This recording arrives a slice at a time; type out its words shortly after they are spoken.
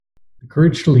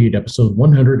Courage to Lead, episode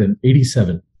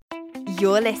 187.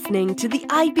 You're listening to the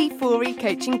IB4E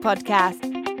Coaching Podcast.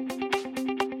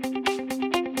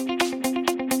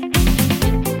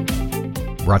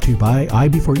 Brought to you by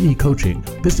IB4E Coaching,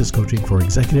 business coaching for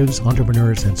executives,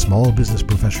 entrepreneurs, and small business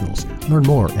professionals. Learn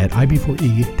more at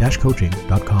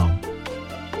ib4e-coaching.com.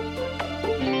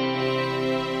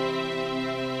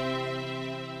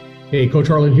 Hey, Coach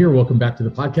Harlan here. Welcome back to the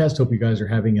podcast. Hope you guys are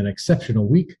having an exceptional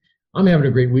week. I'm having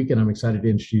a great week, and I'm excited to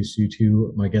introduce you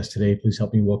to my guest today. Please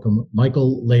help me welcome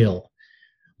Michael Lail.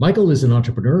 Michael is an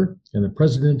entrepreneur and the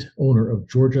president owner of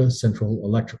Georgia Central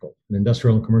Electrical, an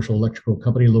industrial and commercial electrical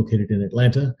company located in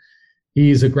Atlanta.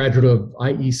 He's a graduate of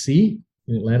IEC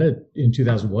in Atlanta in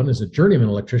 2001 as a journeyman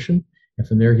electrician, and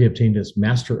from there he obtained his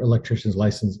master electrician's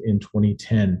license in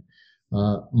 2010.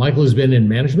 Michael has been in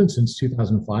management since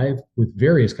 2005 with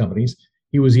various companies.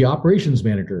 He was the operations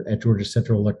manager at Georgia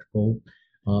Central Electrical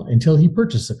until he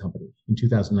purchased the company in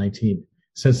 2019.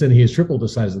 Since then, he has tripled the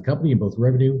size of the company in both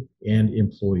revenue and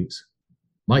employees.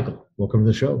 Michael, welcome to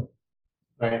the show.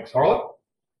 Thanks, Harlan.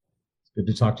 It's good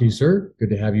to talk to you, sir.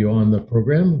 Good to have you on the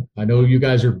program. I know you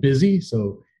guys are busy,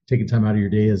 so taking time out of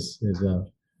your day is a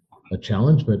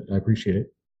challenge, but I appreciate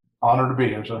it. Honored to be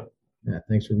here, sir. Yeah,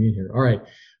 thanks for being here. All right.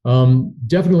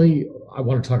 Definitely, I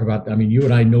want to talk about, you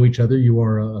and I know each other. You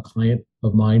are a client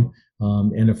of mine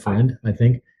and a friend, I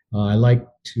think. I like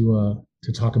to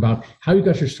talk about how you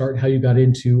got your start, how you got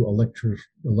into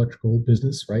electrical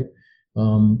business, right?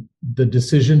 The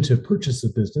decision to purchase a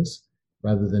business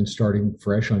rather than starting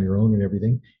fresh on your own and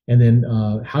everything. And then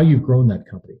how you've grown that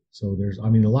company. So there's, a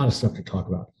lot of stuff to talk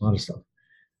about, a lot of stuff.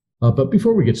 But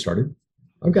before we get started,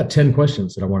 I've got 10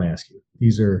 questions that I want to ask you.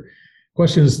 These are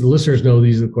questions, the listeners know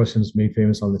these are the questions made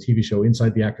famous on the TV show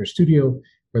Inside the Actor's Studio,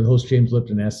 where the host James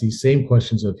Lipton asks these same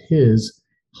questions of his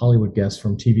Hollywood guests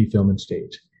from TV, film, and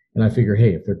stage. And I figure,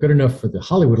 hey, if they're good enough for the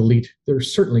Hollywood elite, they're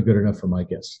certainly good enough for my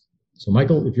guests. So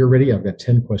Michael, if you're ready, I've got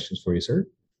 10 questions for you, sir.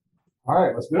 All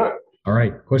right, let's do it. All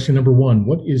right, question number 1.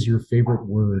 What is your favorite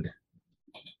word?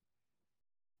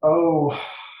 I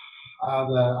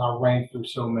ran through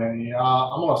so many.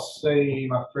 I'm going to say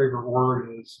my favorite word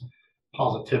is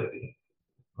positivity.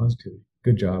 Positivity.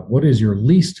 Good job. What is your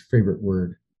least favorite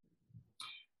word?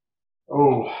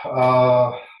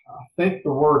 I think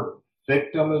the word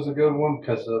victim is a good one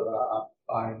because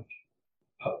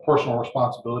personal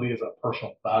responsibility is a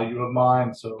personal value of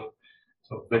mine. So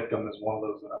victim is one of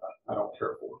those that I don't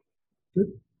care for.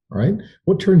 Good. All right.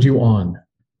 What turns you on?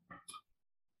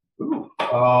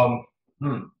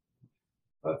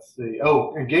 Let's see.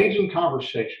 Engaging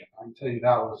conversation. I can tell you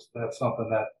that's something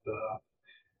that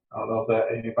I don't know if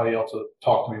anybody else who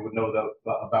talked to me would know that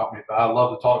about me, but I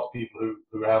love to talk to people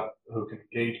who can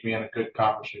engage me in a good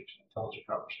conversation, intelligent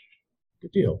conversation.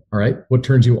 Good deal. All right. What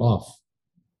turns you off?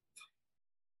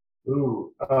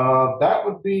 That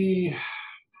would be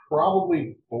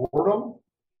probably boredom.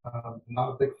 Not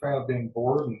a big fan of being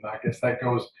bored, and I guess that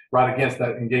goes right against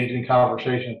that engaging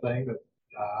conversation thing that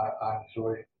I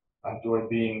enjoy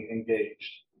being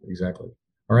engaged. Exactly.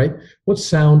 All right. What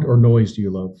sound or noise do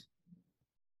you love?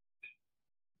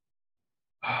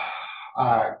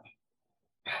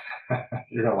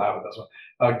 You're gonna laugh at this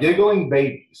one. Giggling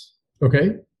babies.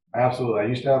 Okay. Absolutely. I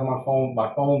used to have my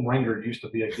phone ringer used to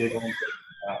be a giggling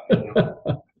baby.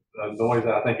 A noise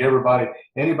that I think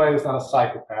anybody that's not a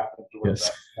psychopath enjoys.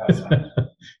 Yes.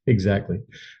 Exactly.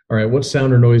 All right. What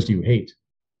sound or noise do you hate?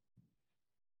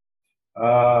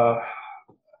 Got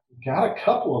a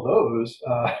couple of those.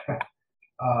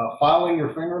 Filing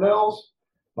your fingernails.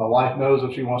 My wife knows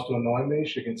if she wants to annoy me,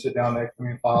 she can sit down next to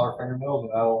me and file her fingernails,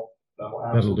 and that'll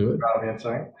do it. Drive me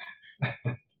insane.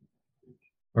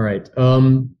 All right.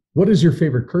 What is your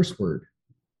favorite curse word?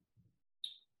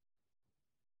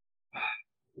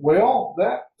 Well,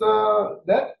 that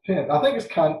depends. I think it's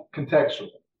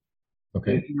contextual.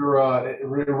 Okay. If you're, it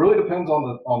really depends on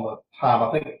the time.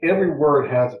 I think every word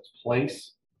has its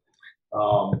place,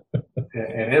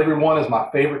 and every one is my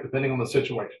favorite depending on the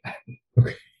situation.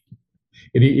 Okay.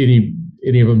 Any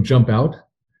of them jump out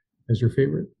as your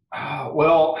favorite?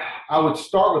 Well, I would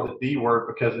start with the D word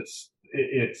because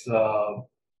it's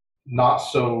not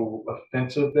so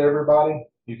offensive to everybody.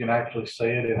 You can actually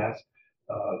say it. It has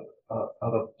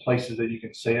other places that you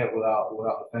can say it without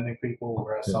offending people,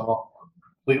 whereas some are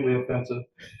completely offensive.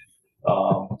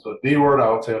 So D word, I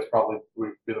would say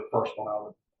would be the first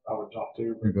one I would jump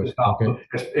to. It's not. Okay.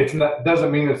 It's not.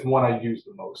 Doesn't mean it's the one I use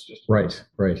the most. Just right.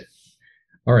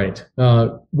 All right.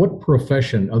 What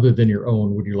profession other than your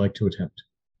own would you like to attempt?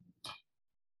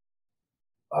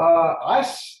 I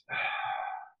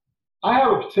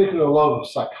have a particular love of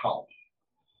psychology,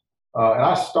 and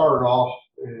I started off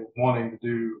wanting to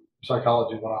do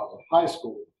psychology when I was in high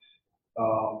school.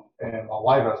 And my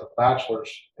wife has a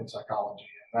bachelor's in psychology,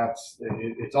 and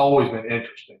it's always been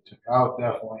interesting to me. I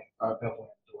definitely enjoyed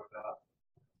that.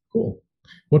 Cool.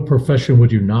 What profession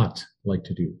would you not like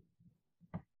to do?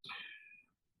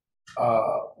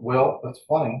 Well, that's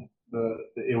funny.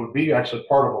 It would be actually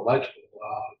part of electrical,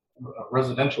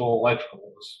 residential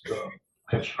electrical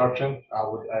construction. I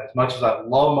would, as much as I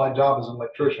love my job as an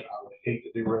electrician, I would hate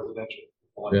to do residential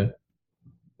electrical. Yeah.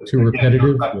 Too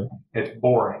repetitive. It's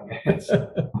boring. That's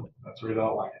the reason I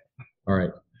don't like it. All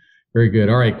right. Very good.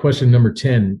 All right. Question number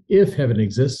 10. If heaven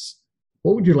exists,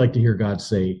 what would you like to hear God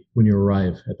say when you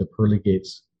arrive at the pearly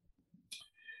gates?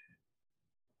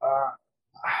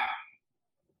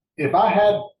 If I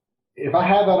had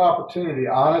that opportunity,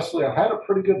 honestly, I've had a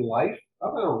pretty good life.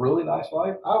 I've had a really nice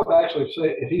life. I would actually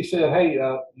say, if he said, "Hey,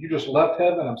 you just left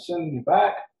heaven, I'm sending you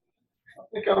back," I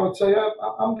think I would say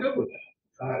I'm good with that.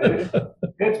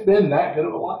 It's been that good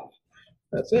of a life.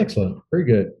 That's excellent. Very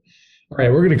good. All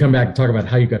right, we're going to come back and talk about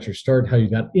how you got your start, how you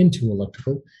got into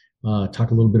electrical,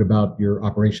 talk a little bit about your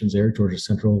operations there, Georgia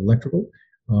Central Electrical.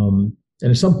 And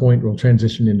at some point, we'll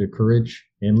transition into courage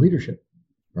and leadership.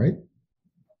 All right?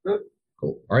 Good.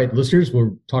 Cool. All right, listeners,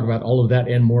 we'll talk about all of that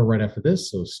and more right after this,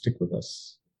 so stick with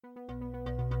us.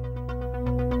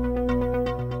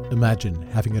 Imagine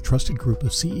having a trusted group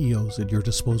of CEOs at your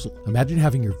disposal. Imagine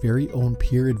having your very own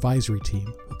peer advisory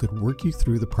team who could work you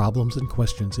through the problems and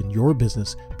questions in your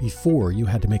business before you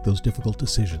had to make those difficult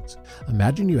decisions.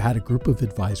 Imagine you had a group of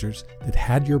advisors that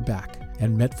had your back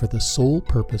and met for the sole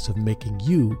purpose of making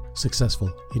you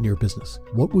successful in your business.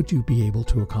 What would you be able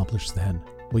to accomplish then?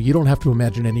 Well, you don't have to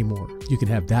imagine anymore. You can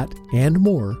have that and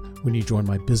more when you join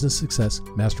my Business Success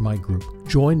Mastermind Group.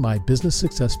 Join my Business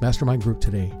Success Mastermind Group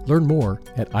today. Learn more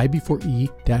at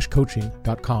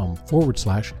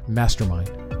ib4e-coaching.com/mastermind.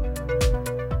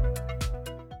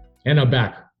 And I'm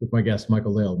back with my guest,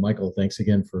 Michael Lail. Michael, thanks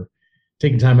again for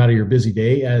taking time out of your busy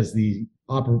day as the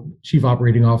Chief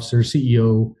Operating Officer,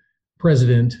 CEO,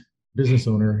 President, business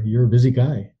owner. You're a busy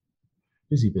guy.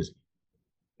 Busy.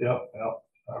 Yep. I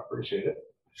appreciate it.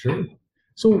 Sure.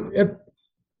 So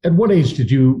at what age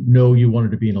did you know you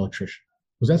wanted to be an electrician?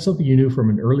 Was that something you knew from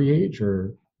an early age,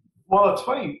 or? Well, it's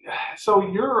funny. So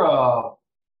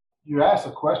you asked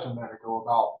a question there ago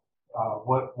about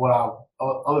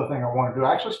other thing I wanted to do.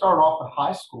 I actually started off in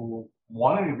high school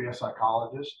wanting to be a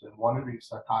psychologist and wanting to be a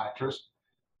psychiatrist.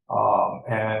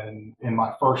 And in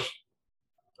my first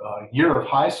year of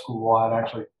high school, I'd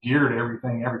actually geared every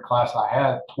class I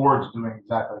had towards doing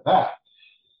exactly that.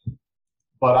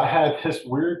 But I had this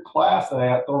weird class that I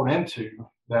got thrown into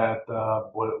that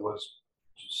was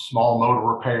small motor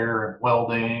repair and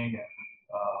welding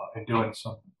and doing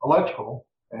some electrical.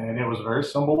 And it was very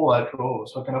simple electrical. It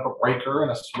was hooking up a breaker and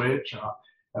a switch and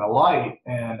a light.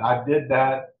 And I did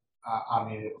that. I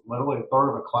mean, it was literally a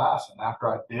third of a class. And after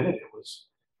I did it,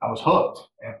 I was hooked.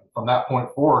 And from that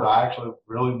point forward, I actually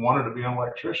really wanted to be an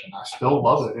electrician. I still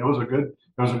love it. It was a good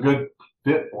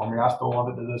fit for me. I still love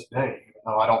it to this day, even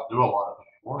though I don't do a lot of it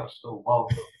anymore. I still love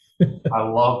it. I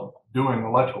love doing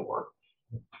electrical work.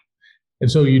 And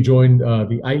so you joined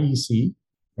the IEC,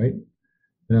 right? And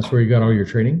that's where you got all your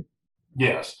training?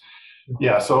 Yes.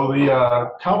 Yeah. So the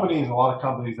a lot of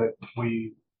companies that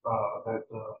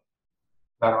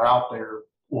that are out there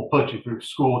will put you through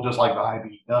school just like the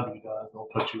IBEW does. They'll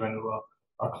put you into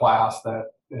a class and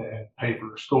pay for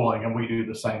your schooling, and we do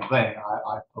the same thing.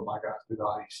 I put my guys through the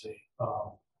IEC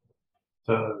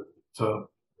to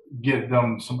give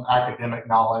them some academic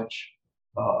knowledge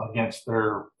against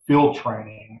their field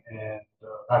training, and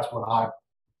that's what I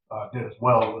did as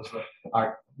well. Was that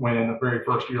I went in the very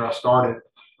first year I started.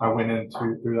 I went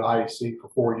through the IEC for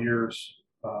 4 years,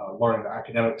 learning the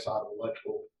academic side of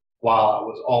electrical while I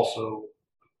was also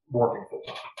working full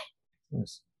time.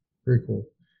 Nice, very cool.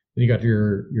 Then you got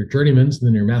your journeyman's, and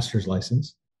then your master's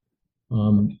license.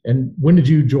 And when did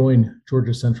you join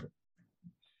Georgia Central?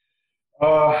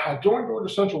 I joined Georgia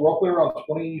Central roughly around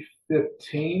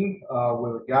 2015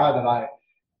 with a guy that I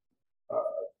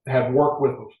had worked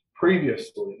with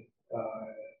previously.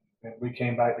 And we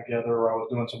came back together. I was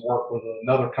doing some work with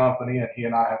another company, and he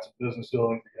and I had some business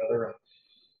dealings together.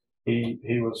 And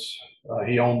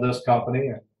he owned this company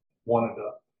and wanted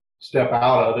to step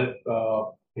out of it.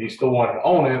 He still wanted to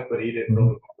own it, but he didn't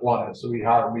really want it. So he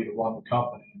hired me to run the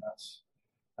company, and that's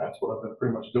what I've been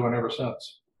pretty much doing ever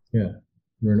since. Yeah,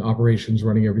 you're in operations,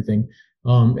 running everything,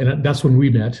 and that's when we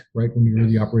met, right? When you were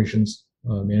the operations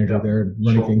manager there and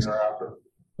running things.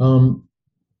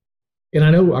 And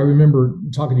I remember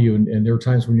talking to you, and there were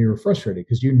times when you were frustrated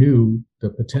because you knew the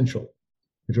potential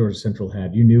that Georgia Central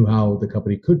had. You knew how the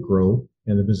company could grow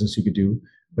and the business you could do,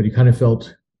 but you kind of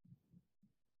felt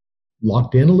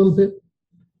locked in a little bit,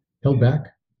 held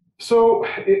back? So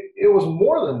it was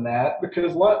more than that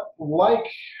because unlike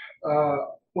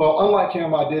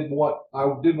him, I did want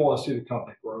to see the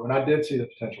company grow, and I did see the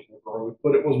potential for growth.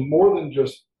 But it was more than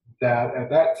just that. At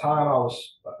that time,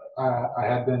 I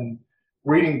had been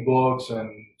reading books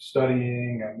and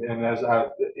studying, and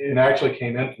it actually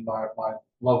came in from my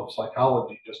love of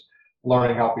psychology, just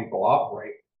learning how people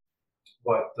operate.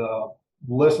 But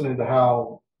listening to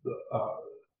how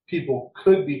people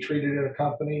could be treated in a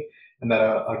company, and that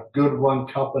a good run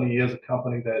company is a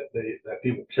company that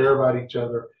people care about each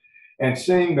other, and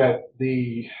seeing that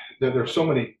there's so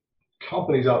many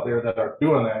companies out there that are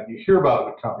doing that. You hear about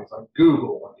the companies like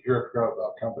Google, and you hear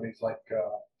about companies like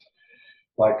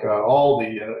all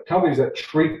the companies that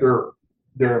treat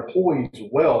their employees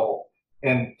well.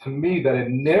 And to me, that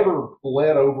had never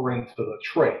bled over into the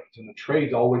trades, and the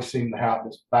trades always seem to have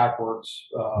this backwards,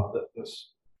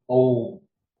 this old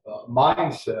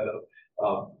mindset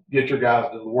of get your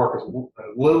guys to work as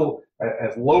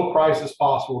low price as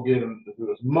possible, get them to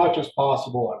do as much as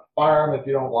possible, and fire them if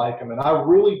you don't like them. And I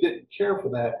really didn't care for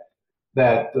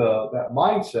that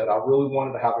mindset. I really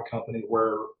wanted to have a company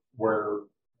where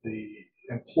the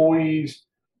employees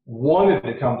wanted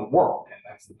to come to work, and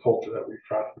that's the culture that we've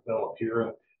tried to develop here.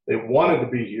 And they wanted to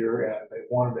be here, and they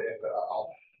wanted to. And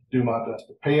I'll do my best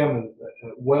to pay them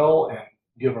well and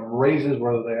give them raises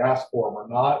whether they ask for them or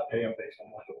not. Pay them based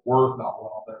on what they're worth, not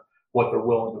what they're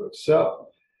willing to accept.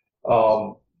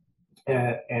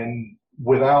 And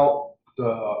without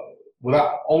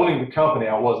owning the company,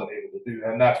 I wasn't able to do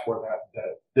that. And that's where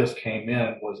that this came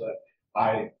in, was that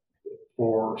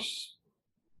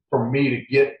for me to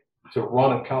get to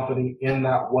run a company in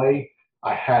that way,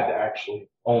 I had to actually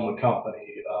own the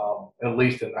company, at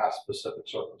least in that specific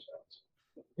circumstance.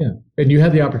 Yeah, and you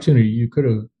had the opportunity. You could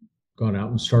have gone out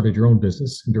and started your own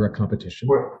business in direct competition,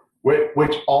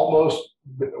 which almost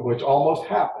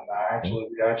happened.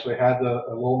 We actually had a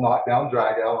little knockdown,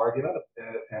 drag out argument,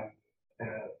 and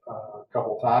a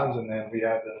couple of times, and then we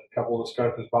had a couple of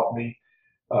discussions about me.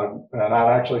 And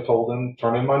I actually told him,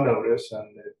 turn in my notice,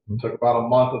 and it took about a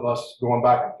month of us going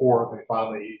back and forth. And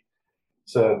finally, he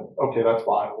said, "Okay, that's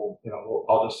fine.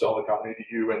 I'll just sell the company to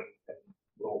you, and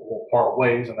we'll part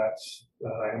ways." And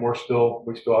and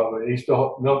he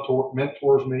still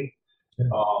mentors me. Yeah.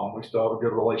 We still have a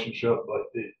good relationship, but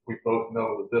we both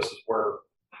know that this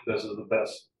is the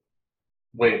best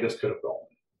way this could have gone.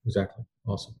 Exactly.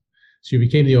 Awesome. So you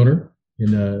became the owner in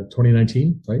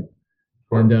 2019, right?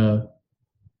 And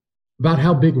about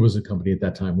how big was the company at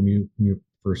that time when you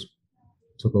first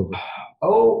took over?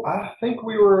 Oh, I think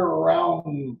we were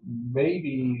around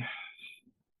maybe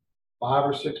 5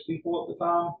 or 6 people at the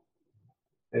time.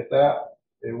 If that,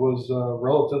 it was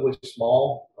relatively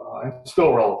small, and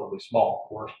still relatively small, of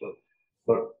course,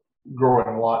 but growing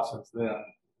a lot since then.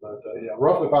 But yeah,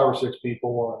 roughly 5 or 6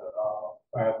 people.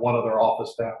 I had one other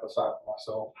office staff aside from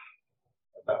myself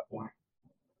at that point.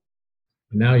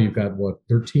 And now you've got what,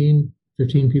 13,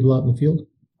 15 people out in the field?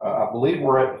 I believe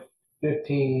we're at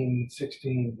 15,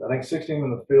 16, I think 16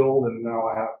 in the field, and now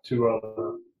I have 2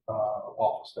 other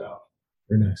office staff.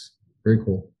 Very nice. Very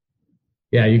cool.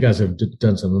 Yeah, you guys have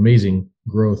done some amazing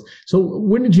growth. So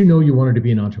when did you know you wanted to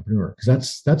be an entrepreneur?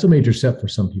 Because that's a major step for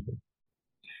some people,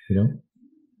 you know?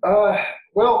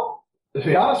 Well, to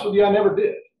be honest with you, I never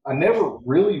did. I never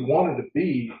really wanted to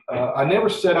be, I never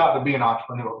set out to be an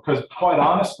entrepreneur, because quite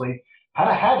honestly, had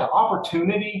I had the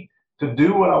opportunity to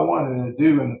do what I wanted to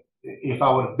do, and if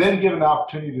I would have been given the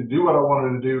opportunity to do what I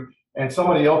wanted to do and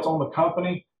somebody else owned the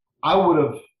company, I would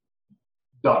have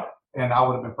done it, and I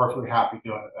would have been perfectly happy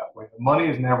doing it that way. The money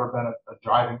has never been a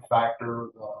driving factor.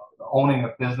 The owning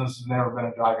a business has never been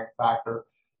a driving factor.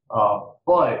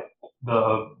 But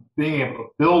the being able to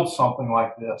build something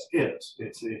like this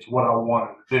it's what I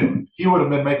wanted to do. He would have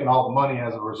been making all the money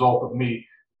as a result of me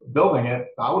building it.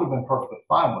 I would have been perfectly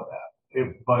fine with that.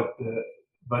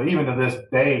 But even to this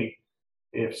day,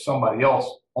 if somebody else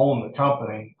owned the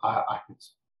company, I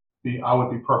would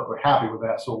be perfectly happy with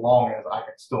that, so long as I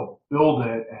can still build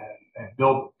it and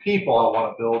build the people I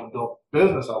want to build and build the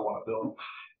business I want to build.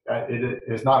 It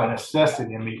is not a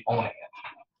necessity in me owning it.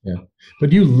 Yeah,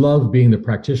 but you love being the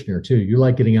practitioner too. You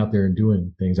like getting out there and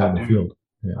doing things out in the field.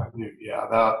 Yeah, I do.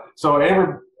 Yeah. So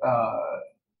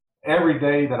every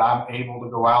day that I'm able to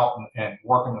go out and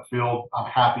work in the field, I'm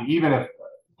happy. Even if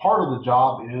part of the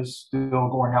job is still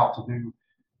going out to do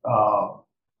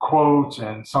quotes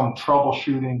and some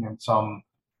troubleshooting and some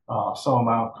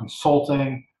amount of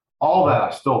consulting, all that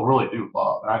I still really do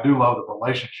love. And I do love the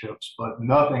relationships, but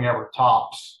nothing ever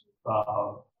tops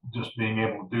just being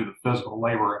able to do the physical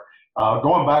labor.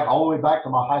 Going back all the way back to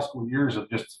my high school years of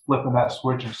just flipping that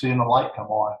switch and seeing the light come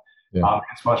on. Yeah.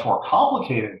 It's much more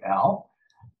complicated now,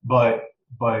 but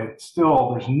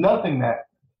still, there's nothing that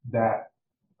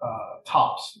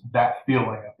tops that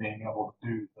feeling of being able to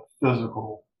do the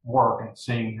physical work and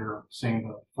seeing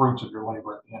the fruits of your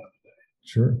labor at the end of the day.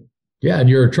 Sure. Yeah, and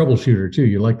you're a troubleshooter too.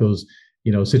 You like those,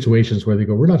 situations where they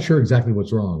go, "We're not sure exactly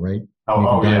what's wrong," right? And you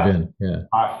can dive in. Yeah.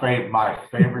 My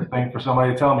favorite thing for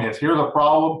somebody to tell me is, "Here's a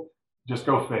problem, just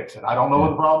go fix it." I don't know what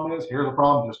the problem is. Here's a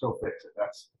problem, just go fix it.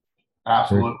 That's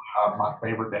absolutely my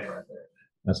favorite day right there.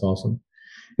 That's awesome.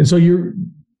 And so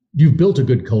you've built a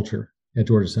good culture at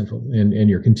Georgia Central, and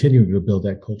you're continuing to build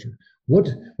that culture.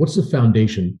 What's the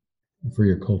foundation for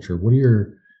your culture?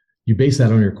 You base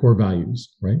that on your core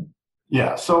values, right?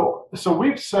 Yeah, so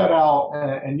we've set out,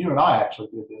 and you and I actually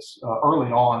did this early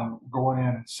on, going in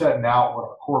and setting out what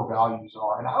our core values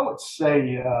are. And I would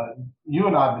say you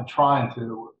and I have been trying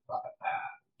to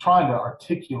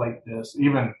articulate this,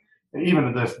 even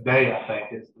to this day. I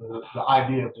think is the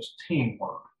idea of just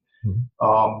teamwork,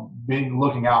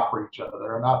 looking out for each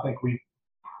other. And I think we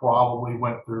probably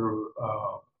went through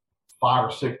 5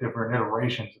 or 6 different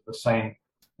iterations of the same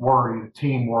word, either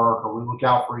teamwork, or we look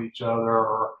out for each other,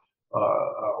 or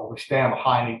we stand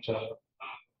behind each other.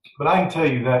 But I can tell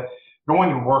you that going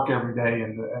to work every day,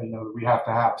 and we have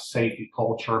to have a safety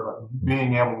culture, but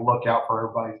being able to look out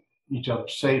for each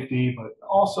other's safety, but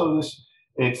also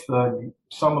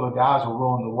some of the guys are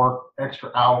willing to work extra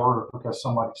hours because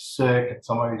somebody's sick, and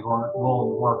somebody's willing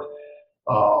to work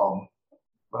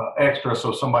extra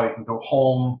so somebody can go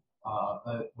home.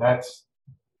 That's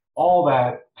all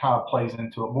that kind of plays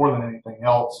into it more than anything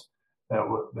else.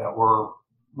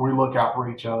 We look out for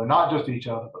each other, not just each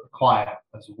other, but the client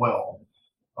as well.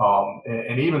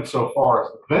 And even so far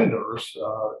as the vendors,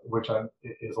 which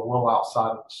is a little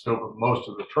outside of the scope of most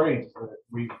of the trades, that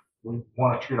we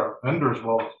want to treat our vendors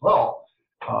well as well,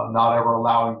 not ever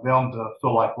allowing them to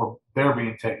feel like they're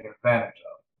being taken advantage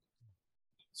of.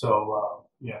 So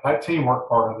that teamwork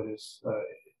part of it is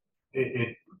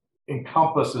it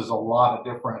encompasses a lot of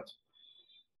different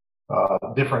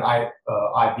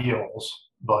ideals,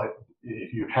 but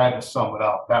if you had to sum it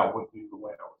up, that would be the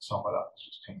way I would sum it up. It's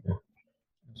just teamwork.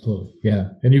 Absolutely. Yeah.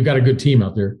 And you've got a good team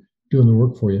out there doing the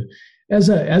work for you. As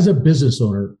a business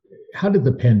owner, how did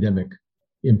the pandemic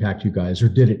impact you guys, or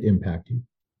did it impact you?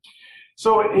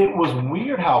 So it was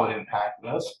weird how it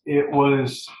impacted us. It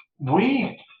was,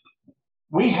 we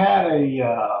had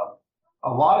a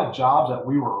lot of jobs that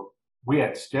we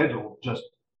had scheduled just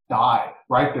died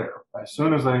right there. As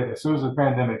soon as the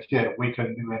pandemic hit, we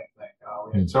couldn't do anything.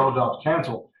 We had several jobs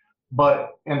canceled,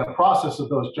 but in the process of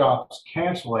those jobs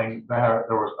canceling, there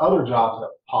was other jobs that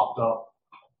popped up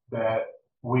that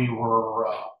we were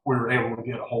able to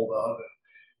get a hold of,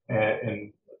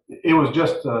 and it was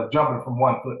just jumping from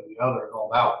one foot to the other. And all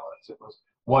that was, it was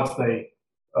once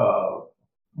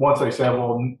they said,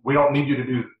 well, we don't need you to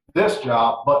do this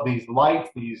job, but these lights,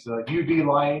 these UV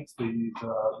lights, the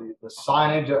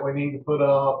signage that we need to put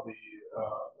up,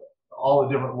 all the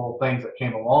different little things that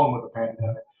came along with the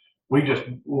pandemic, we just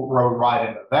rode right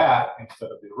into that instead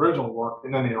of the original work.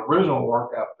 And then the original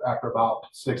work, after about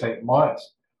 6-8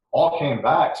 months, all came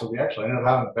back. So we actually ended up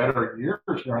having better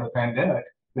years during the pandemic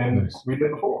than we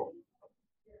did before.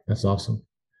 That's awesome.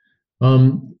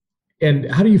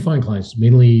 And how do you find clients?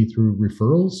 Mainly through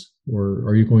referrals, or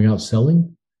are you going out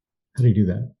selling? How do you do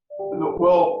that?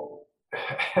 Well,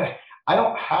 I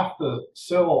don't have to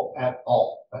sell at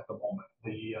all at the moment.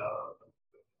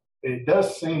 It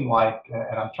does seem like,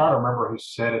 and I'm trying to remember who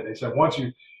said it. They said once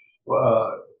you,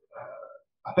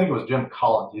 I think it was Jim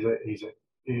Collins. He said,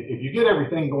 if you get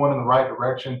everything going in the right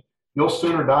direction, you'll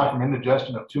sooner die from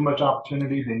indigestion of too much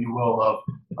opportunity than you will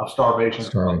of starvation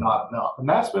of not enough. And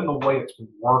that's been the way it's been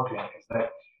working. Is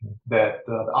that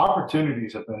the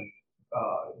opportunities have been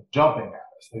jumping at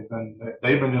us.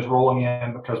 They've been just rolling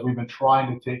in because we've been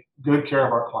trying to take good care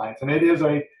of our clients, and it is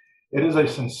a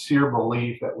sincere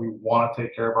belief that we want to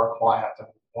take care of our clients and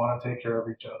we want to take care of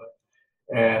each other.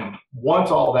 And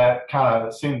once all that kind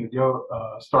of seemed to go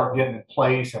start getting in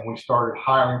place, and we started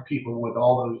hiring people with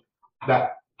all those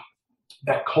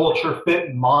that culture fit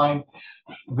in mind,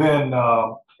 then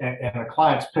and the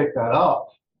clients picked that up,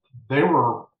 they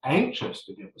were anxious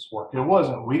to give us work.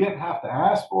 We didn't have to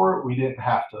ask for it. We didn't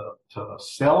have to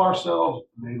sell ourselves.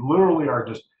 They literally are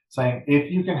just saying,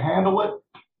 if you can handle it,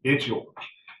 it's yours.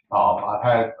 I've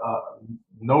had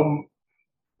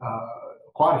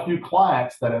quite a few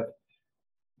clients that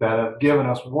have given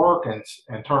us work and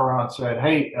turn around and said,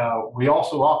 hey, we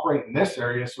also operate in this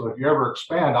area, so if you ever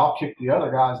expand, I'll kick the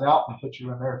other guys out and put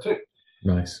you in there too.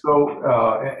 Nice. So,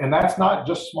 and that's not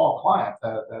just small clients.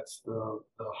 That's the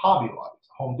Hobby Lobbies,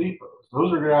 Home Depots.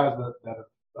 Those are guys that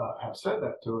have said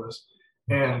that to us.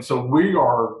 And so we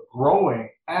are growing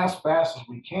as fast as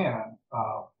we can.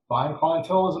 Finding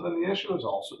clientele isn't been the issue.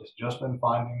 It's just been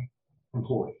finding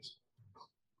employees.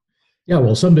 Yeah,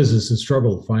 well, some businesses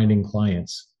struggle finding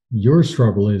clients. Your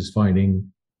struggle is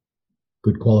finding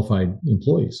good qualified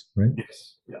employees, right?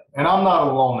 Yes, yeah, and I'm not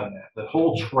alone in that. The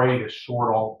whole trade is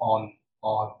short on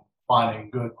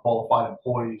finding good qualified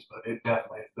employees, but it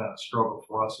definitely has been a struggle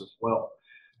for us as well.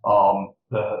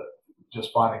 The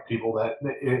just finding people and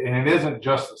it isn't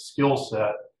just the skill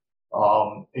set.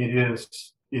 It is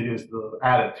the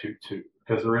attitude too,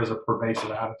 because there is a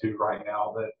pervasive attitude right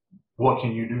now that what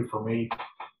can you do for me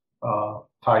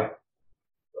type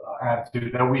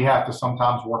attitude that we have to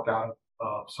sometimes work out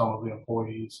of some of the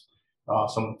employees,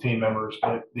 some of the team members,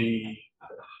 but the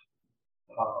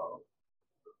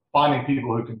finding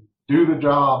people who can do the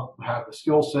job, have the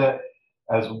skill set,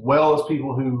 as well as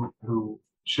people who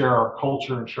share our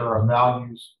culture and share our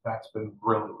values, that's been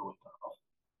really, really tough.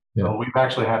 Yeah. So we've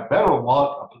actually had better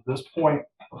luck up to this point,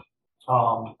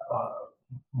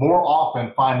 more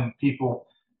often finding people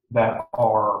that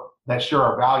share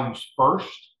our values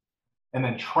first, and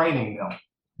then training them.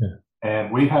 Yeah.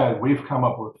 And we've come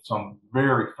up with some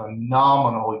very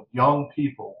phenomenal young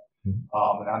people.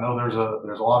 And I know there's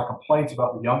a lot of complaints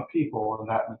about the young people and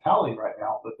that mentality right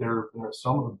now, but they're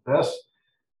some of the best,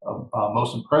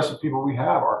 most impressive people we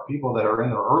have are people that are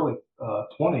in their early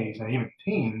 20s and even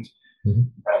teens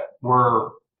that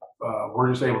we're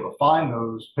just able to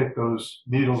pick those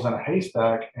needles in a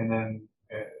haystack, and then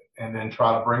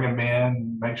try to bring them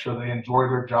in, make sure they enjoy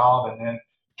their job, and then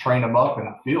train them up in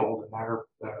the field. And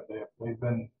they've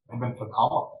been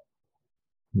phenomenal.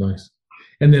 Nice.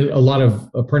 And then a lot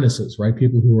of apprentices, right?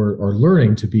 People who are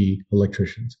learning to be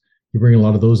electricians. You bring a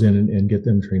lot of those in and get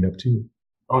them trained up too.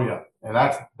 Oh yeah, and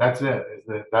that's it.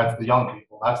 That's the young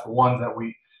people. That's the ones that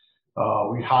we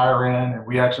hire in, and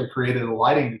we actually created a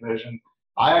lighting division.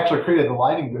 I actually created the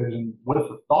lighting division with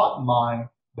the thought in mind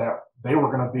that they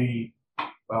were going to be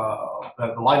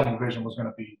that the lighting division was going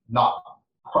to be not,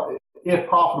 if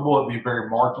profitable, it'd be very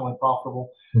marginally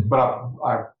profitable. Mm-hmm. But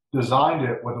I designed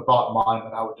it with a thought in mind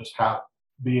that I would just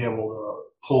be able to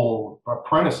pull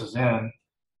apprentices in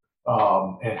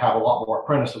and have a lot more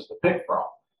apprentices to pick from.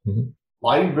 Mm-hmm.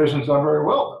 Lighting division's done very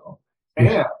well though,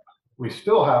 and we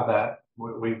still have that.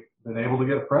 We've been able to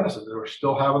get apprentices. We're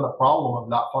still having the problem of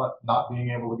not being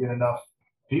able to get enough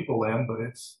people in, but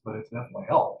it's definitely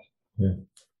helped. Yeah.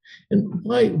 And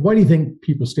why do you think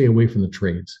people stay away from the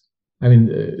trades? I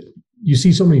mean, you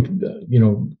see so many,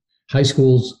 high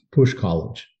schools push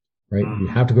college, right? Mm-hmm. You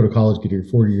have to go to college, get your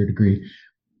 4-year degree.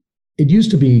 It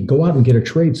used to be go out and get a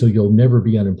trade so you'll never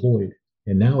be unemployed.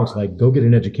 And now it's like, go get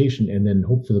an education and then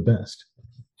hope for the best.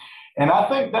 And I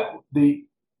think that the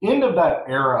end of that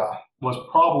era was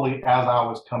probably as I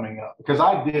was coming up, because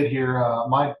I did hear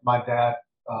my dad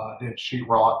did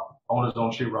sheetrock, owned his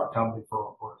own sheetrock company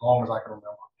for as long as I can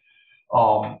remember.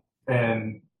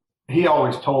 And he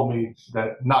always told me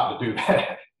that not to do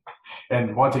that.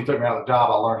 And once he took me out of the job,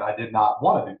 I learned I did not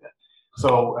want to do that.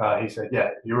 So he said, yeah,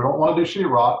 if you don't want to do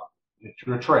sheetrock, get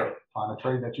you a trade. Find a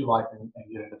trade that you like and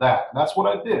get into that. And that's what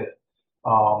I did.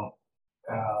 And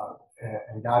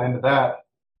got into that.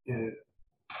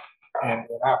 And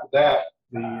after that,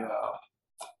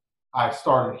 I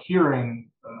started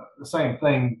hearing the same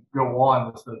thing go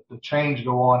on, the change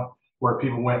go on, where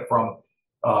people went from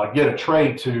get a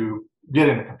trade to get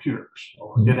into computers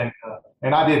or get into,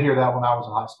 and I did hear that when I was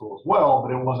in high school as well,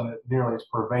 but it wasn't nearly as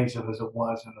pervasive as it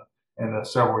was in the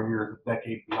several years, a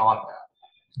decade beyond that.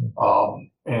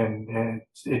 And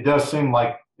it does seem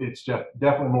like it's just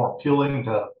definitely more appealing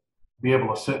to be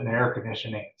able to sit in the air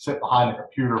conditioning, sit behind the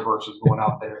computer versus going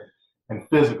out there and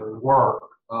physically work.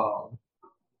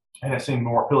 And it seemed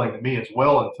more appealing to me as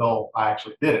well until I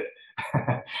actually did it.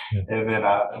 And then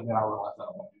I realized I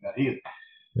don't want to do that either.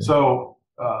 Yeah. So,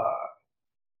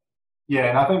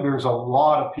 and I think there's a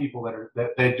lot of people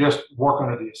that they just work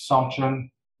under the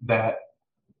assumption that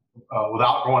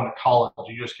without going to college,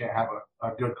 you just can't have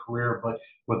a good career. But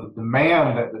with the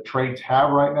demand that the trades have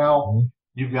right now,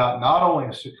 you've got not only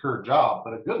a secure job,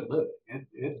 but a good living.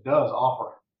 It does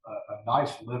offer a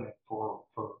nice living for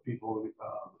people,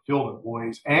 field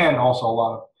employees, and also a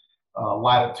lot of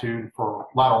latitude for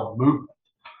lateral movement.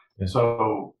 Yeah.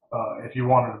 So if you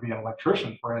wanted to be an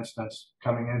electrician, for instance,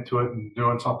 coming into it and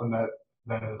doing something that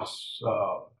is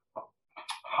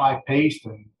high paced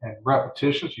and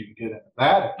repetitious, you can get into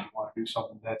that. If you want to do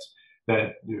something that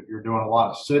you're doing a lot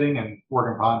of sitting and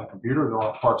working behind the computer, there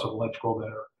are parts of electrical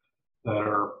that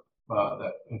are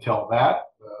I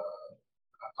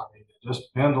mean, it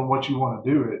just depends on what you want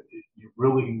to do. You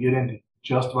really can get into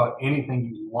just about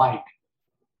anything you like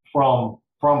from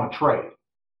a trade.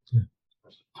 Yeah.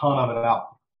 There's a ton of it out.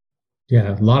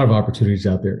 Yeah, a lot of opportunities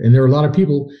out there. And there are a lot of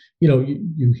people,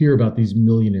 you hear about these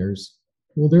millionaires.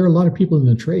 Well, there are a lot of people in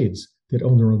the trades that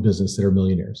own their own business that are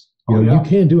millionaires. You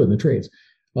can do it in the trades.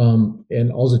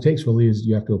 And all it takes really is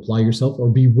you have to apply yourself or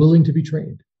be willing to be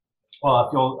trained.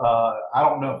 Well, I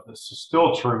don't know if this is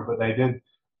still true, but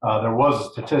there was a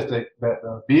statistic that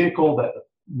the vehicle that the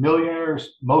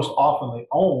millionaires most often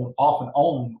owned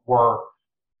were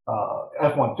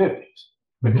F-150s,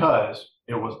 because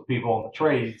it was the people in the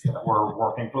trades that were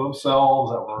working for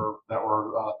themselves, that were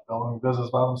building a business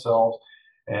by themselves,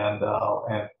 and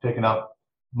picking up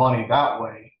money that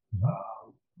way.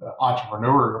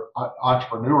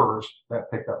 Entrepreneurs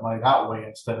that picked up money that way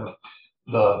instead of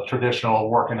the traditional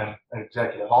working in an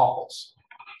executive office.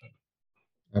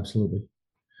 Absolutely.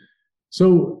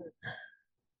 So,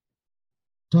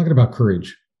 talking about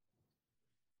courage,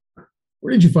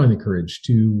 where did you find the courage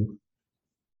to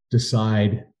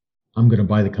decide I'm going to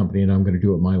buy the company and I'm going to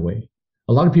do it my way?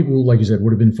 A lot of people, like you said,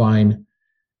 would have been fine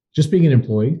just being an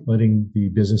employee, letting the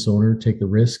business owner take the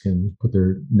risk and put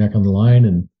their neck on the line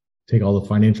and take all the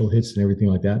financial hits and everything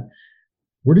like that.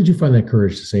 Where did you find that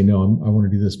courage to say, no, I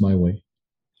want to do this my way?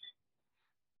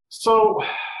 So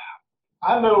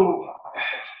I know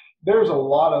there's a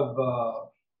lot of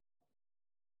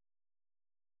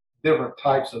different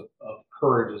types of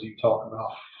courage, as you talk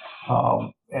about.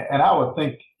 And I would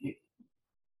think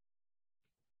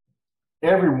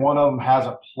every one of them has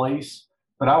a place,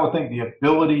 but I would think the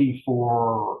ability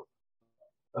for,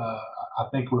 I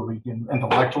think would be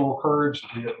intellectual courage,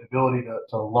 the ability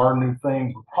to learn new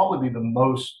things would probably be the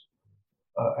most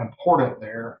important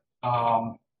there.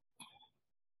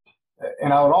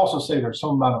 And I would also say there's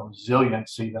some amount of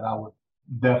resiliency that I would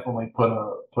definitely put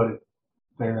it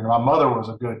there. And my mother was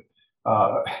a good,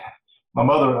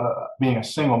 being a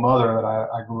single mother that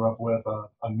I grew up with,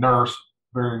 a nurse,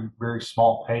 very, very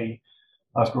small pay.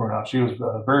 Us growing up, she was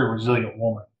a very resilient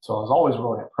woman. So I was always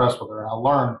really impressed with her. And I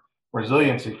learned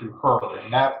resiliency through her.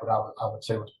 And that's what I would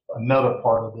say was another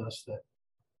part of this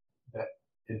that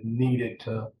is needed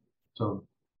to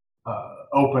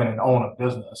open and own a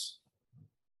business.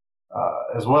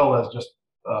 As well as just,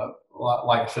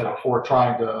 like I said before,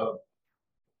 trying to,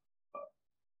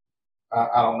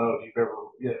 I don't know if you've ever,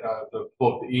 the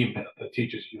book, The E-Myth, that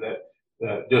teaches you that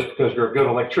just because you're a good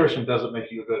electrician doesn't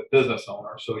make you a good business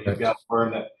owner. So you've got to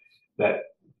learn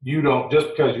that you don't, just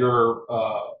because you're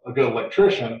a good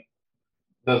electrician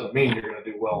doesn't mean you're going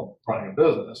to do well running a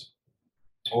business,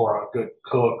 or a good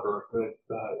cook, or a good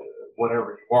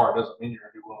whatever you are, doesn't mean you're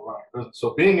going to do well running a business.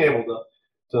 So being able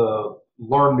to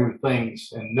learn new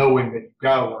things and knowing that you've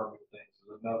got to learn new things is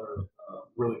another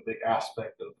really big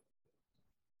aspect of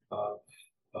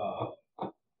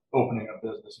opening a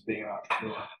business and being an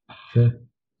entrepreneur. Sure.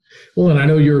 Well, and I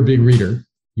know you're a big reader.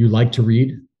 You like to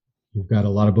read. You've got a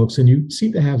lot of books, and you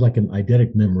seem to have like an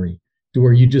eidetic memory to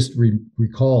where you just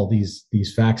recall these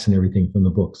facts and everything from the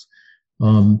books.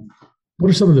 What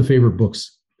are some of the favorite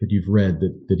books that you've read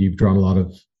that you've drawn a lot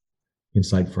of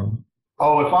insight from?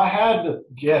 Oh, if I had to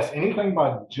guess, anything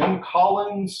by Jim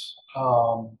Collins.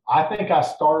 I think I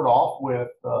started off with,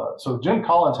 so Jim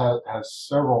Collins has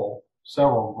several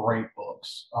great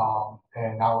books.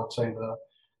 And I would say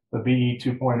the BE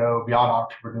 2.0, Beyond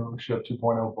Entrepreneurship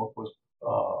 2.0 book was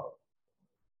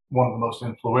one of the most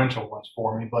influential ones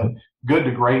for me. But Good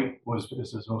to Great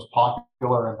is his most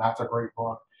popular, and that's a great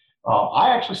book.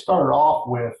 I actually started off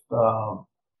with The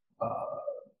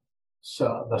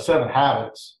 7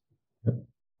 Habits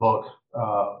book,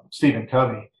 Stephen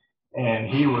Covey,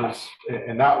 and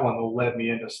that one led me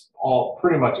into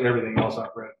pretty much everything else I've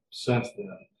read since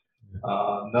then.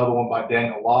 Another one by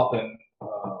Daniel Lawton,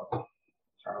 I'm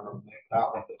trying to remember the name of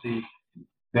that one, but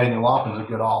Daniel Lawton's a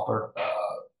good author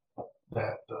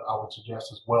that I would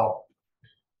suggest as well.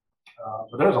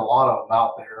 But there's a lot of them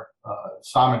out there.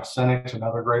 Simon Sinek's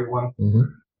another great one. Mm-hmm.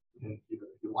 If you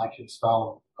like his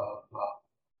style of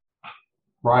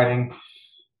writing.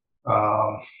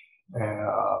 And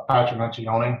Patrick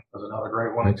Lencioni is another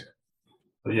great one. Right.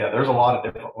 But yeah, there's a lot of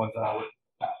different ones that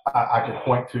I could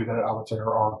point to that I would say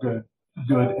are good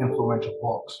influential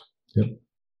books. Yep.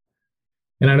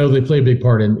 And I know they play a big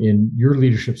part in your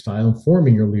leadership style and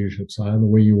forming your leadership style and the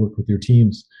way you work with your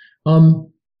teams.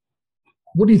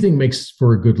 What do you think makes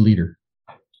for a good leader?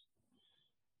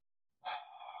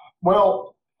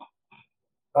 Well,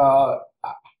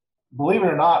 believe it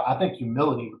or not, I think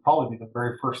humility would probably be the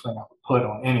very first thing I would put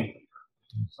on any leader.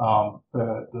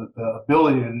 The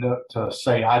ability to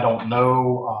say, I don't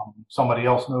know, somebody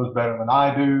else knows better than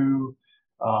I do,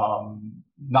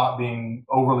 not being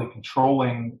overly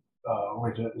controlling,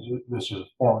 which this is a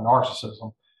form of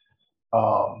narcissism,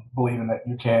 believing that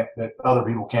that other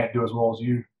people can't do as well as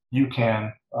you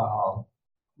can. All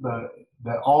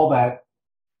that,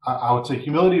 I would say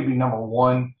humility would be number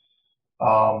one.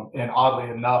 And oddly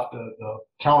enough, the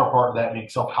counterpart of that being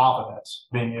self-confidence,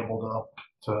 being able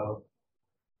to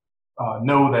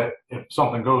know that if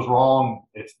something goes wrong,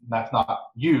 that's not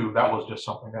you. That was just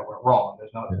something that went wrong.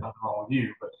 There's nothing wrong with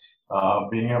you. But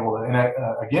being able to, and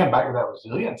again, back to that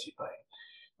resiliency thing,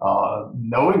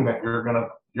 knowing that you're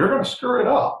gonna screw it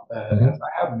up, as I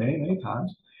have many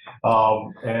times.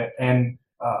 And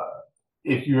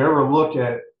if you ever look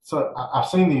at, so I've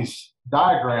seen these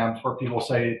diagrams where people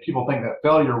think that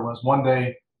failure was one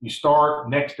day you start,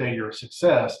 next day you're a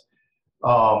success.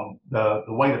 The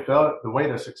way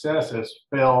to success is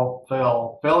fail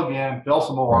again, fail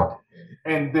some more,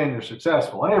 and then you're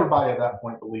successful. And everybody at that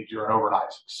point believes you're an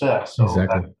overnight success. So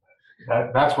Exactly.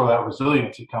 that's where that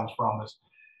resiliency comes from,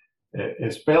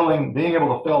 is failing, being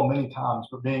able to fail many times,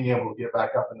 but being able to get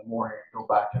back up in the morning and go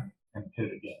back and hit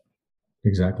it again.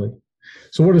 Exactly.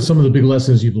 So what are some of the big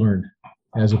lessons you've learned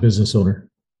as a business owner?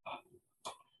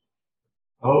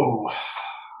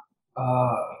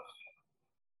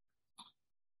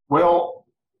 Well,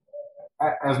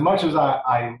 as much as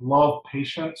I love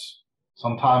patience,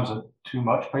 sometimes too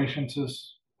much patience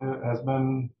has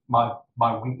been my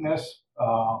weakness.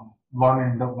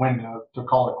 Learning when to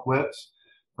call it quits.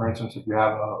 For instance, if you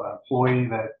have an employee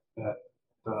that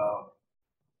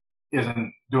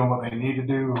isn't doing what they need to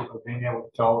do, being able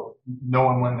to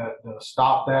knowing when to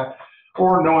stop that,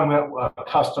 or knowing that a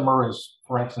customer is,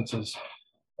 for instance, is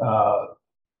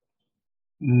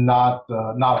not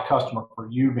a customer for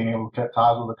you, being able to cut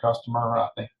ties with a customer. I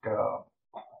think,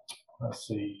 let's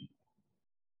see,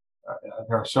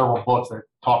 there are several books that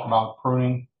talk about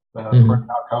pruning, pruning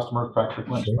out customers. Patrick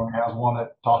Lynchstone has one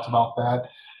that talks about that,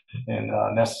 and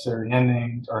Necessary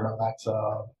Endings, or no, that's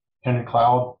Henry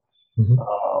Cloud.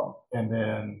 And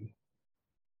then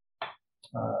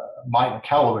Mike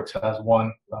McAlowicz has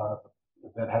one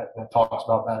that talks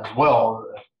about that as well.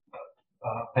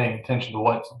 Paying attention to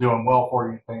what's doing well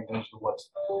for you, paying attention to what's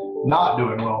not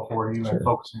doing well for you, and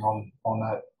focusing on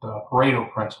that Pareto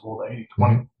principle, the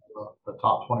 80-20, the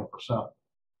top 20%.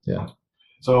 Yeah.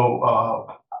 So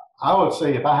I would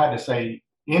say, if I had to say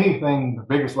anything, the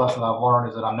biggest lesson I've learned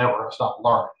is that I'm never going to stop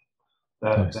learning.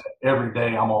 That every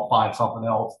day I'm going to find something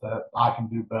else that I can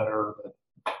do better,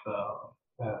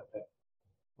 that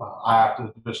I have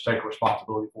to just take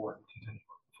responsibility for it and continue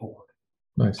moving forward.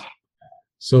 Nice.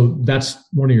 So that's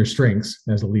one of your strengths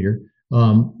as a leader.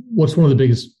 What's one of the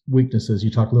biggest weaknesses? You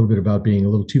talked a little bit about being a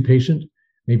little too patient,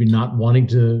 maybe not wanting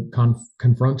to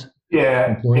confront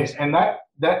employees. And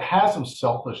that has some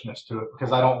selfishness to it,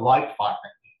 because I don't like firing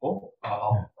people,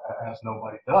 as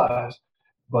nobody does.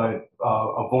 But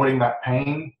avoiding that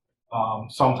pain,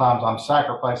 sometimes I'm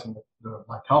sacrificing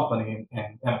my company,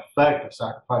 and in effect,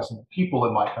 sacrificing the people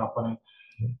in my company,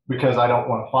 because I don't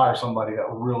want to fire somebody that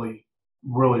really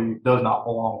does not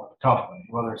belong with the company.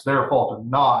 Whether it's their fault or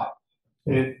not,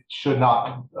 it should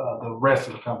not, the rest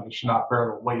of the company should not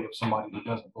bear the weight of somebody who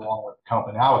doesn't belong with the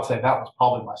company. I would say that was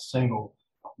probably my single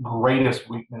greatest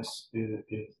weakness,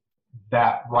 is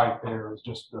that right there, is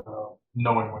just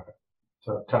knowing when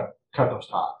to cut those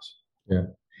ties. Yeah.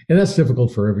 And that's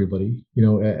difficult for everybody,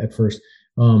 at first.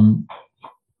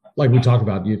 Like we talked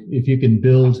about, if you can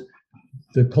build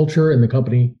the culture in the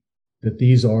company that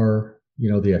these are,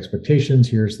 the expectations,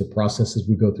 here's the processes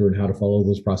we go through and how to follow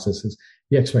those processes,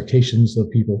 the expectations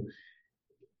of people.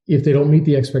 If they don't meet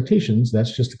the expectations,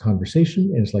 that's just a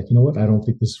conversation. And it's like, you know what, I don't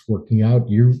think this is working out.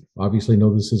 You obviously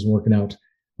know this isn't working out,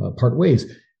 part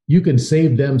ways. You can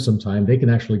save them some time. They can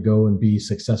actually go and be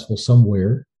successful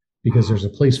somewhere, because there's a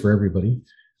place for everybody.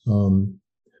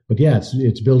 But yeah,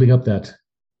 it's building up that,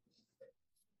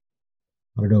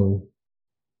 I don't know,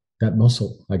 that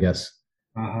muscle, I guess,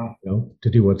 to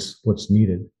do what's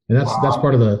needed. And that's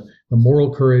part of the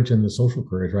moral courage and the social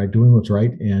courage, right? Doing what's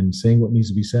right and saying what needs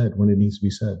to be said when it needs to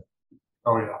be said.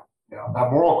 Oh yeah.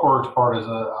 That moral courage part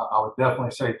I would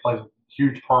definitely say plays a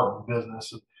huge part in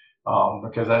business,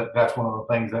 because that's one of the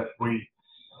things that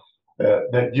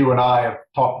that you and I have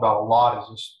talked about a lot,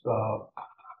 is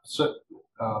just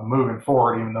moving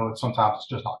forward, even though sometimes it's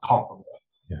just not comfortable.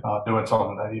 Doing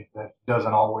something that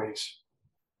doesn't always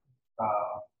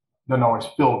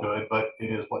feel good, but it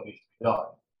is what needs to be done.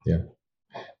 Yeah.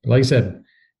 But like I said,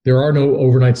 there are no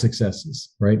overnight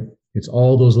successes, right? it's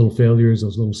all those little failures,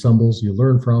 those little stumbles you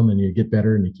learn from, and you get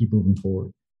better and you keep moving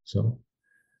forward. So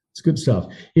it's good stuff.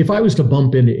 If I was to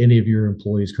bump into any of your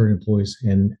employees, current employees,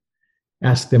 and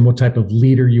ask them what type of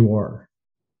leader you are,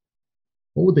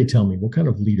 what would they tell me? What kind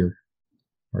of leader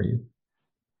are you?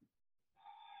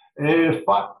 If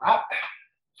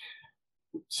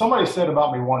somebody said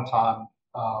about me one time,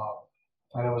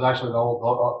 and it was actually the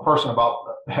old person about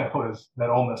that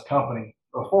owned this company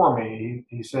before me.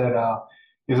 He said,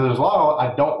 there's a lot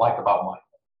I don't like about Mike,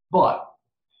 but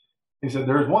he said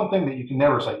there's one thing that you can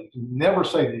never say. You can never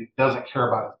say that he doesn't care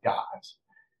about his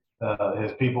guys,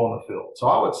 his people in the field. So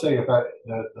I would say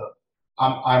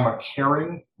I'm a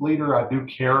caring leader. I do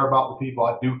care about the people.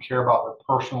 I do care about their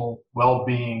personal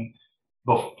well-being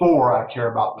before I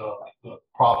care about the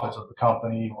profits of the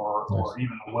company or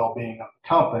even the well-being of the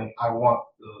company. I want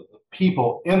the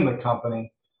people in the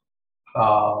company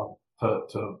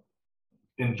to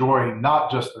enjoy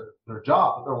not just their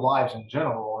job, but their lives in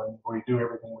general. And we do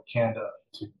everything we can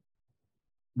to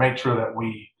make sure that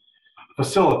we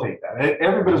facilitate that.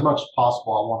 Every bit as much as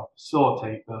possible, I want to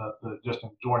facilitate the just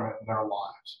enjoyment in their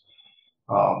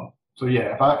lives. So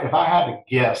yeah, if I had to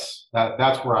guess,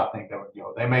 that's where I think that would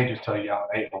go. They may just tell you I'm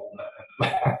an a-hole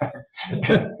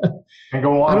and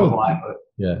go on with life, but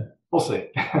yeah, we'll see.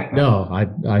 No,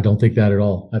 I don't think that at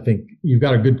all. I think you've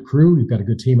got a good crew, you've got a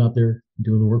good team out there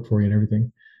doing the work for you and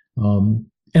everything.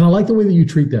 And I like the way that you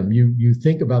treat them. You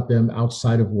think about them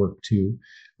outside of work too,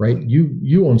 right?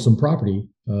 You own some property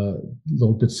a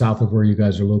little bit south of where you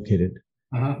guys are located.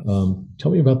 Uh-huh.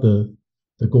 Tell me about the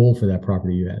goal for that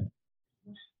property you had.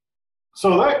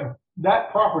 So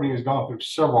that property has gone through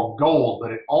several goals,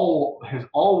 but it all has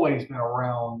always been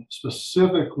around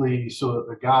specifically so that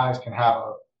the guys can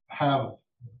have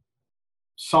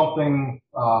something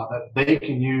that they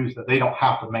can use that they don't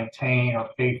have to maintain or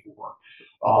pay for.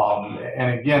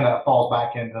 And again, that falls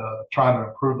back into trying to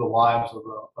improve the lives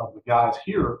of the guys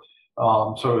here.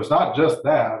 So it's not just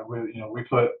that. We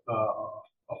put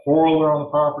a four-wheeler on the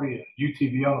property, a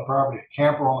UTV on the property, a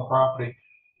camper on the property.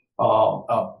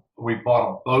 We bought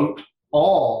a boat,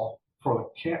 all for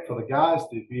the guys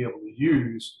to be able to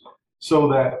use, so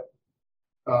that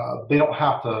they don't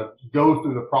have to go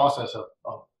through the process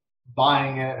of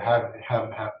buying it, having to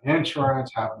have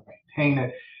insurance, having to maintain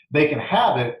it. They can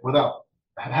have it without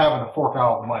having to fork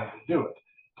out the money to do it.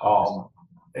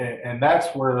 And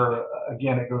that's where,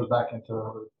 again, it goes back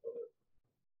into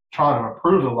trying to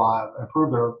improve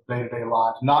their day-to-day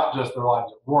lives, not just their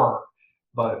lives at work,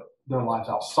 but their lives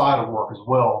outside of work as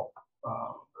well.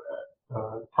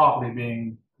 Property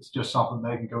being, it's just something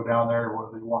they can go down there where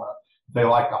they want to. If they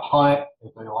like to hunt,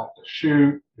 if they like to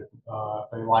shoot, if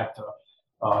they like to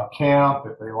camp,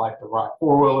 if they like to ride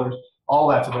four-wheelers, all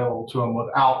that's available to them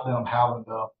without them having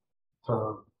to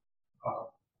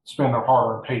spend their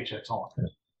hard-earned paychecks on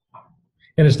it.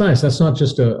 And it's nice. That's not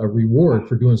just a reward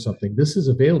for doing something. This is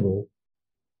available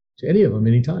to any of them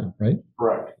anytime, right?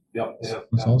 Correct. Yep.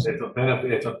 That's awesome. It's a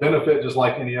benefit. It's a benefit just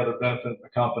like any other benefit in the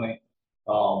company.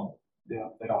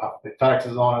 They don't have to pay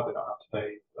taxes on it. They don't have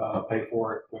to pay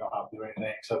for it. They don't have to do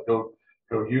anything except go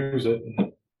use it and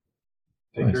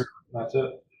take care of it. That's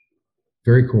it.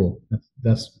 Very cool.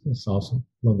 That's awesome.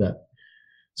 Love that.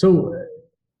 So,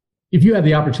 if you had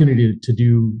the opportunity to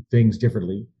do things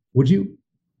differently, would you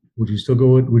still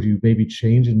go? Would you maybe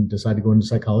change and decide to go into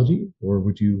psychology, or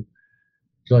would you?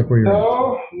 Do you like where you're at?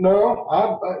 No.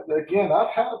 I've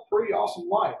had a pretty awesome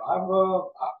life.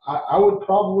 I would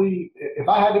probably, if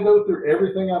I had to go through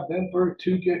everything I've been through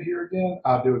to get here again,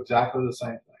 I'd do exactly the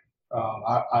same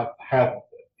thing.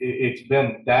 It's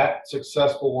been that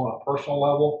successful on a personal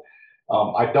level.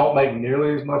 I don't make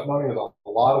nearly as much money as a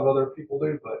lot of other people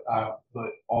do, but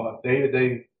on a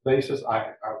day-to-day basis,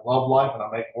 I love life and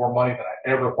I make more money than I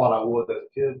ever thought I would as a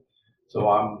kid. So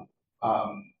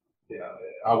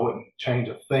I wouldn't change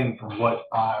a thing from what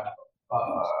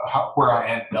where I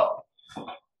ended up.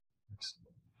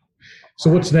 So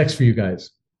what's next for you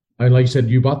guys? Like you said,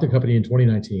 you bought the company in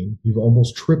 2019. You've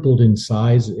almost tripled in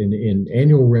size in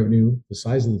annual revenue, the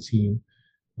size of the team,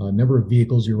 number of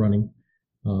vehicles you're running.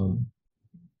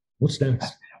 What's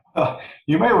next?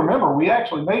 You may remember we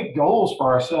actually made goals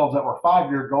for ourselves that were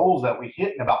 5-year goals that we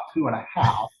hit in about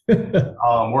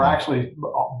 2.5. We're actually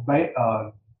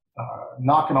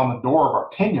knocking on the door of our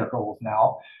 10-year goals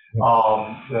now.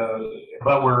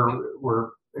 But we're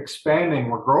expanding.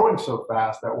 We're growing so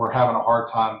fast that we're having a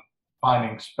hard time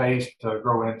finding space to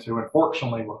grow into. And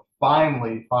fortunately, we're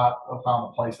finally found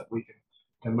a place that we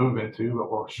can move into.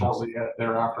 But we're shortly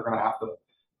thereafter going to have to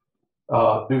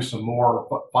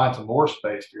find some more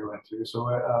space to go into. So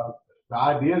the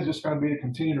idea is just going to be to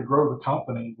continue to grow the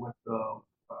company with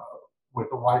with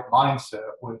the right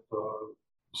mindset, with the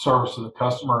service to the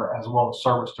customer as well as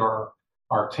service to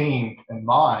our team in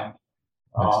mind.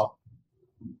 Nice.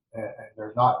 And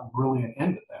there's not really an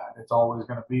end to that. It's always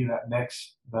going to be that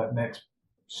next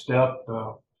step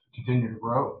to continue to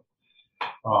grow.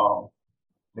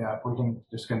 If we can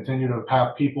just continue to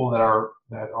have people that are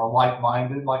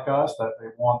like-minded like us, that they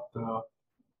want to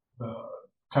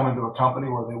come into a company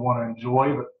where they want to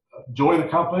enjoy the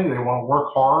company, they want to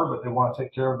work hard, but they want to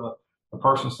take care of the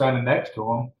person standing next to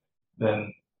them,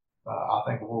 then I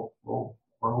think we'll grow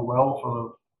well for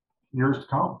the years to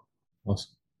come.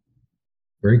 Awesome.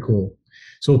 Very cool.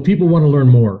 So if people want to learn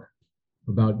more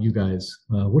about you guys,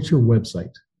 what's your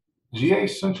website?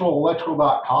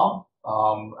 GACentralelectrical.com.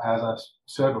 As I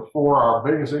said before, our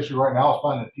biggest issue right now is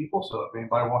finding people. So if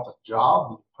anybody wants a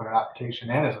job, put an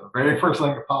application in. It's the very first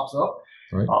thing that pops up.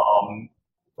 Right.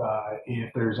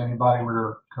 If there's anybody,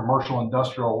 we're a commercial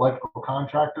industrial electrical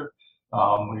contractor.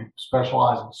 We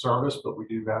specialize in service, but we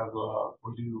do have a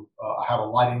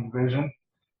lighting division.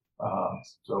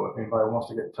 So if anybody wants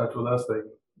to get in touch with us, they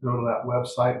go to that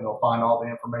website and they'll find all the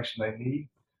information they need.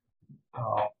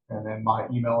 And then my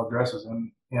email address is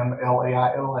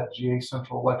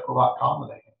mlail@gacentralelectrical.com,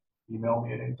 and they can email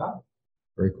me at any time.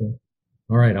 Very cool.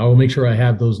 All right. I will make sure I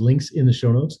have those links in the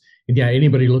show notes. And yeah,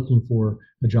 anybody looking for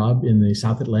a job in the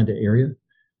South Atlanta area,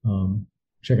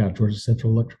 check out Georgia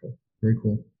Central Electrical. Very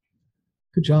cool.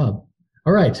 Good job.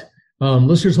 All right.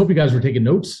 Listeners, hope you guys were taking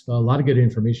notes. A lot of good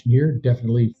information here.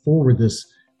 Definitely forward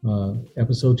this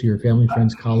episode to your family,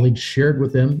 friends, colleagues. Share it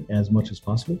with them as much as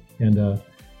possible. And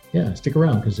stick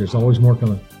around because there's always more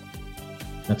coming.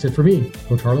 That's it for me,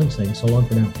 Coach Harlan, saying so long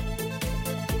for now.